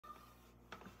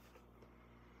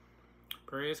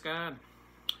Praise God.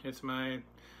 It's my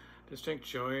distinct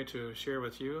joy to share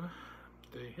with you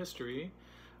the history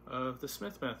of the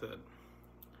Smith method.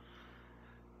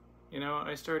 You know,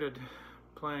 I started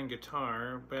playing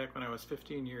guitar back when I was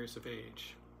 15 years of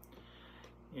age.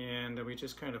 And we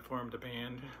just kind of formed a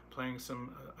band playing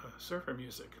some surfer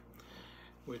music,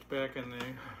 which back in the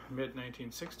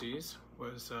mid-1960s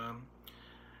was,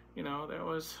 you know, that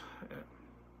was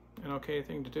an okay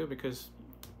thing to do because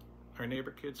our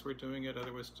neighbor kids were doing it.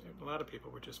 Otherwise, a lot of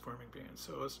people were just forming bands.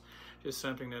 So it was just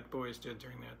something that boys did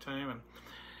during that time.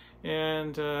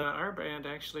 And our band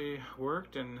actually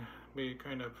worked, and we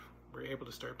kind of were able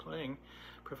to start playing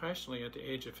professionally at the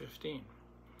age of 15.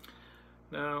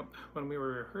 Now, when we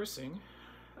were rehearsing,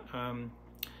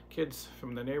 kids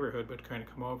from the neighborhood would kind of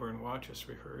come over and watch us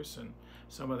rehearse, and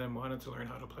some of them wanted to learn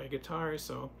how to play guitar,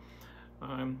 so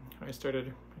I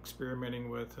started experimenting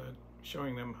with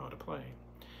showing them how to play,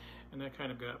 and that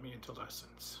kind of got me into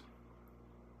lessons.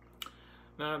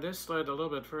 Now, this led a little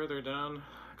bit further down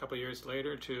a couple years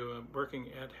later to working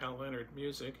at Hal Leonard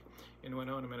Music in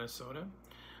Winona, Minnesota,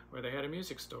 where they had a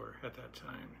music store at that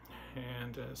time.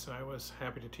 And so I was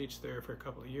happy to teach there for a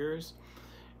couple of years,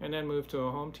 and then moved to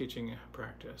a home teaching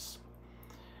practice.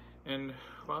 And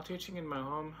while teaching in my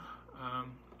home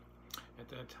at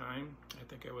that time, I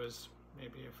think I was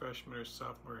maybe a freshman or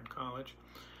sophomore in college,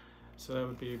 so that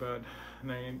would be about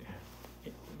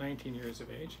 19 years of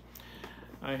age.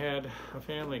 I had a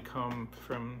family come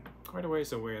from quite a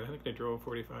ways away. I think they drove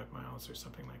 45 miles or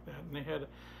something like that, and they had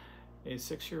a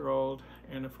 6-year-old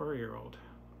and a 4-year-old,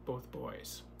 both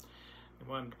boys. They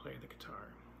wanted to play the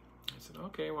guitar. I said,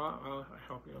 okay, well, I'll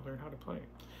help you learn how to play.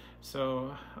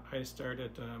 So I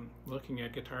started looking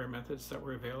at guitar methods that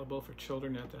were available for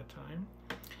children at that time,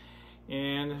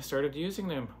 and started using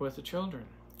them with the children.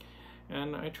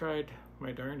 And I tried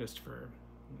my darndest for,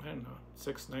 I don't know,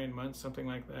 6-9 months, something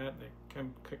like that. They kept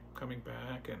coming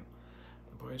back, and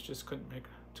the boys just couldn't make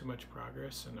too much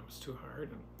progress, and it was too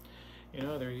hard. And you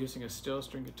know, they were using a steel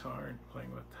string guitar and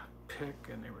playing with a pick,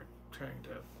 and they were trying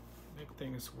to make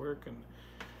things work, and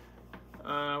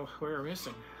we were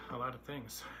missing a lot of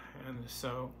things. And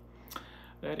so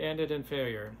that ended in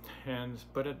failure.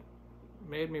 But it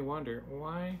made me wonder,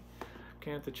 why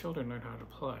can't the children learn how to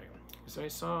play? Because I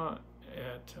saw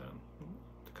at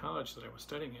the college that I was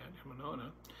studying at in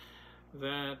Winona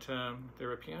that there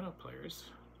were piano players,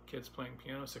 kids playing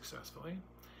piano successfully.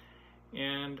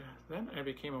 And then I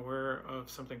became aware of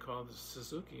something called the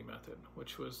Suzuki method,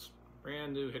 which was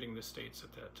brand new, hitting the States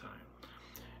at that time.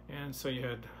 And so you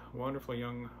had wonderful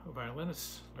young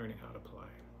violinists learning how to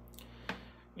play.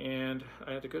 And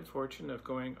I had the good fortune of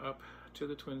going up to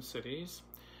the Twin Cities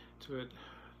to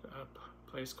a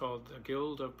place called the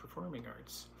Guild of Performing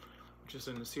Arts, which is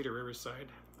in the Cedar Riverside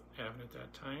Avenue at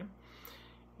that time.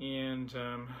 And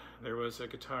there was a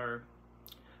guitar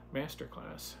master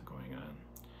class going on.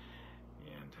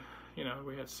 And, you know,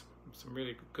 we had some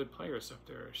really good players up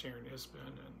there, Sharon Isbin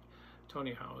and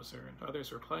Tony Hauser, and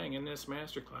others were playing in this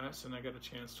master class, and I got a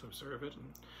chance to observe it and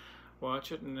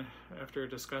watch it. And after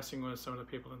discussing with some of the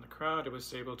people in the crowd, I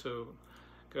was able to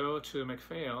go to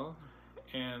McPhail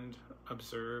and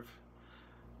observe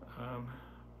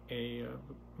a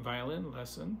violin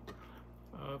lesson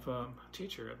of a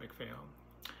teacher at McPhail.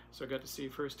 So I got to see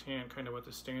firsthand kind of what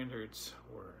the standards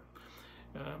were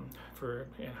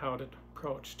and how to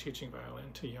approach teaching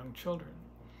violin to young children.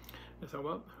 I thought,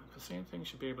 well, the same thing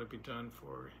should be able to be done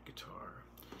for guitar.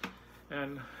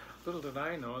 And little did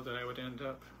I know that I would end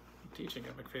up teaching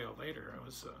at McPhail later. It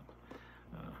was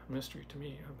a mystery to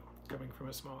me, coming from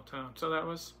a small town. So that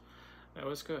was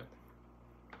good.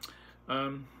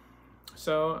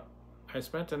 So I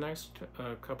spent the next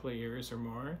couple of years or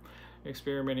more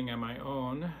experimenting on my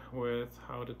own with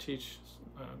how to teach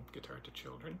guitar to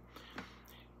children.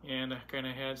 And I kind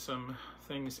of had some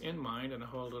things in mind and a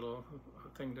whole little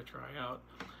thing to try out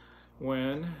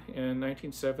when, in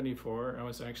 1974, I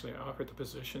was actually offered the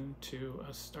position to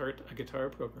start a guitar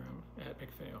program at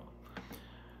McPhail.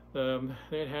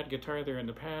 They had had guitar there in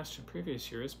the past, in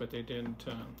previous years, but they didn't,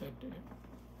 I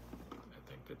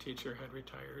think the teacher had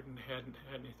retired and hadn't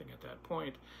had anything at that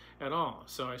point at all.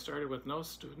 So I started with no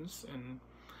students and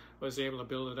was able to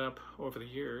build it up over the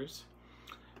years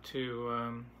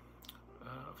to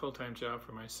a full-time job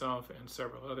for myself and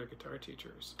several other guitar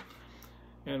teachers.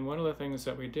 And one of the things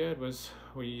that we did was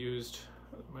we used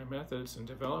my methods and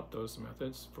developed those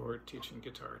methods for teaching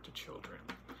guitar to children.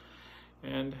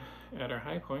 And at our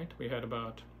high point, we had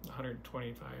about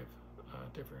 125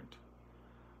 different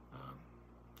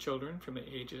children from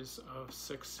the ages of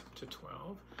 6 to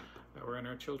 12 that were in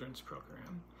our children's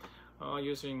program, all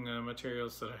using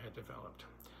materials that I had developed.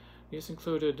 These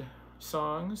included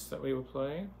songs that we would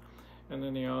play, and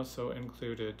then they also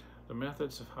included the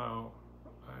methods of how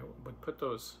I would put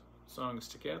those songs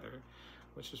together,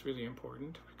 which is really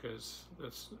important because the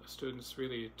students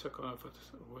really took off with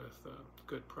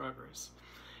good progress.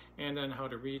 And then how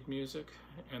to read music,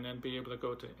 and then be able to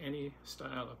go to any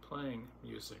style of playing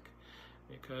music,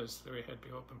 because they had to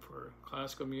be open for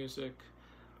classical music,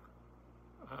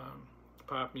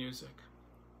 pop music,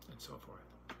 and so forth.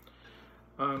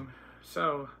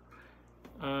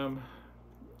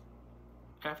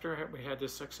 After we had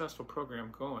this successful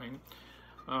program going,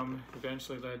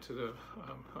 eventually led to the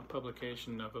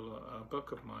publication of a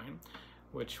book of mine,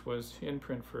 which was in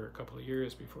print for a couple of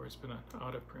years before it's been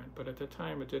out of print, but at the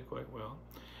time it did quite well.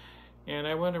 And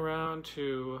I went around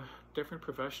to different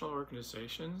professional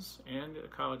organizations and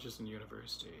colleges and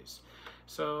universities.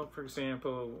 So, for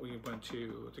example, we went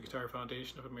to the Guitar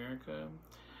Foundation of America,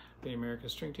 the American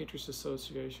String Teachers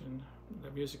Association,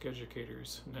 the Music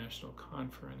Educators National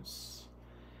Conference,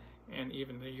 and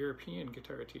even the European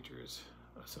Guitar Teachers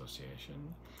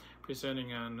Association,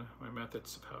 presenting on my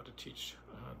methods of how to teach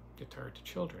guitar to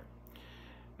children.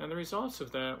 And the results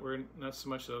of that were not so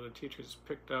much that other teachers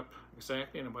picked up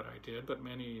exactly on what I did, but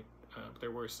many, there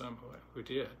were some who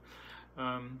did.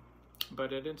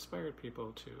 But it inspired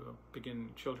people to begin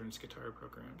children's guitar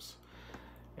programs.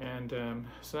 And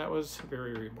so that was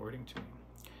very rewarding to me.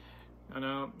 And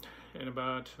now, in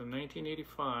about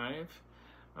 1985,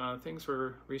 things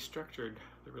were restructured.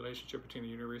 The relationship between the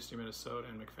University of Minnesota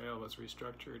and McPhail was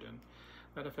restructured, and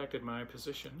that affected my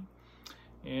position.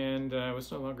 And I was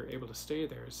no longer able to stay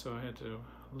there, so I had to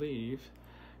leave.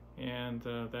 And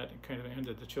that kind of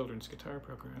ended the children's guitar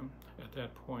program at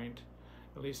that point,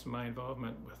 at least my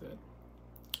involvement with it.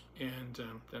 And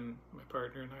then my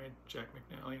partner and I, Jack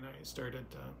McNally, and I started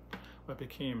what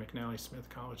became McNally Smith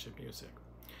College of Music.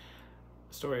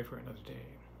 A story for another day.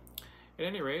 At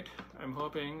any rate, I'm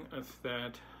hoping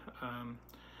that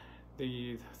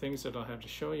the things that I'll have to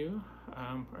show you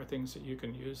are things that you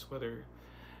can use, whether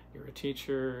you're a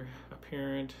teacher, a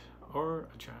parent, or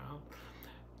a child,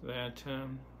 that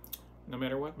no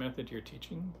matter what method you're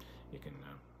teaching, you can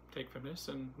take from this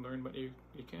and learn what you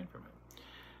can from it.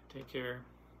 Take care.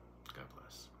 God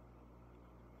bless.